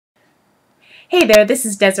Hey there, this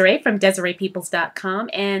is Desiree from DesireePeoples.com,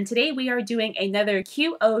 and today we are doing another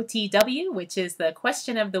QOTW, which is the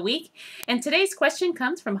question of the week. And today's question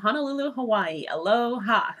comes from Honolulu, Hawaii.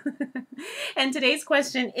 Aloha! And today's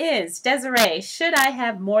question is, Desiree, should I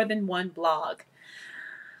have more than one blog?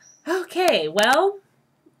 Okay, well,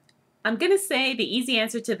 I'm going to say the easy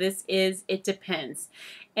answer to this is it depends.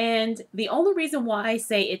 And the only reason why I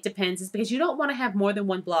say it depends is because you don't want to have more than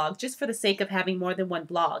one blog just for the sake of having more than one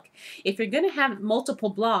blog. If you're going to have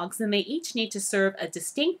multiple blogs, then they each need to serve a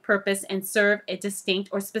distinct purpose and serve a distinct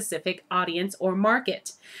or specific audience or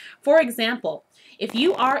market. For example, if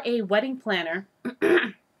you are a wedding planner,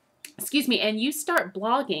 excuse me, and you start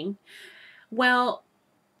blogging, well,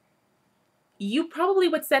 you probably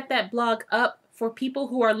would set that blog up for people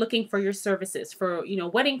who are looking for your services, for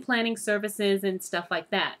wedding planning services and stuff like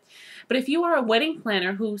that. But if you are a wedding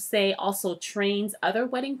planner who, say, also trains other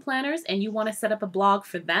wedding planners and you want to set up a blog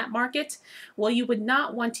for that market, well, you would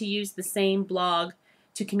not want to use the same blog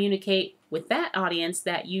to communicate with that audience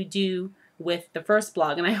that you do with the first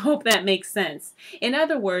blog, and I hope that makes sense. In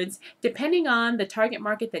other words, depending on the target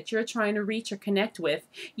market that you're trying to reach or connect with,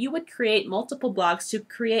 you would create multiple blogs to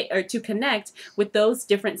create or to connect with those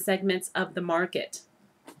different segments of the market.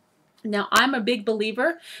 Now, I'm a big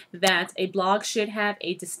believer that a blog should have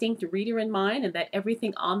a distinct reader in mind and that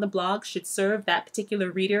everything on the blog should serve that particular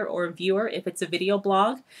reader or viewer if it's a video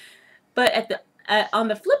blog. But on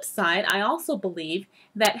the flip side, I also believe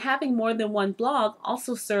that having more than one blog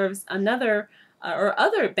also serves another or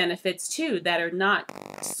other benefits too that are not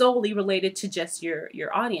solely related to just your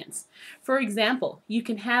audience. For example, you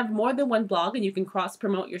can have more than one blog and you can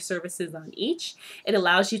cross-promote your services on each. It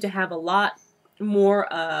allows you to have a lot more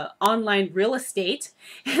online real estate,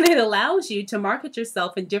 and it allows you to market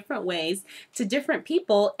yourself in different ways to different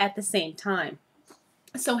people at the same time.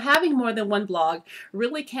 So having more than one blog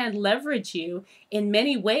really can leverage you in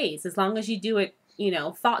many ways as long as you do it,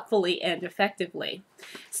 thoughtfully and effectively.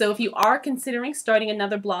 So if you are considering starting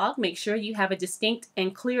another blog, make sure you have a distinct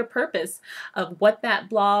and clear purpose of what that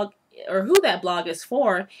blog or who that blog is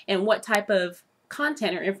for and what type of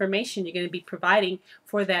content or information you're going to be providing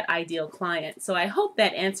for that ideal client. So I hope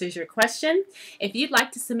that answers your question. If you'd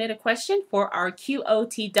like to submit a question for our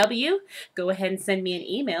QOTW, go ahead and send me an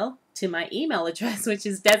email to my email address, which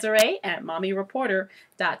is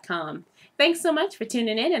Desiree@mommyreporter.com. Thanks so much for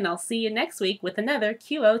tuning in, and I'll see you next week with another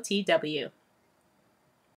QOTW.